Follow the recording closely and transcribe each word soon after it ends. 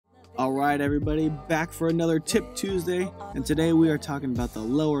All right, everybody, back for another Tip Tuesday, and today we are talking about the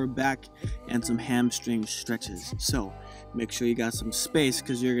lower back and some hamstring stretches. So make sure you got some space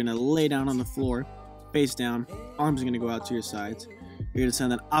because you're gonna lay down on the floor, face down, arms are gonna go out to your sides. You're gonna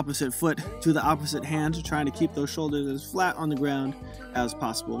send that opposite foot to the opposite hand, trying to keep those shoulders as flat on the ground as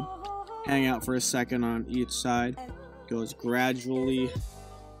possible. Hang out for a second on each side. Go as gradually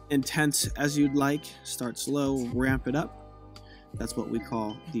intense as you'd like. Start slow, ramp it up. That's what we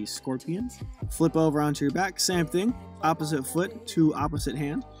call the scorpion. Flip over onto your back, same thing. Opposite foot to opposite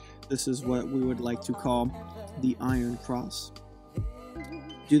hand. This is what we would like to call the iron cross.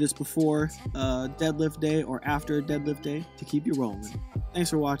 Do this before a deadlift day or after a deadlift day to keep you rolling. Thanks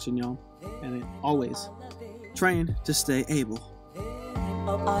for watching, y'all. And always train to stay able.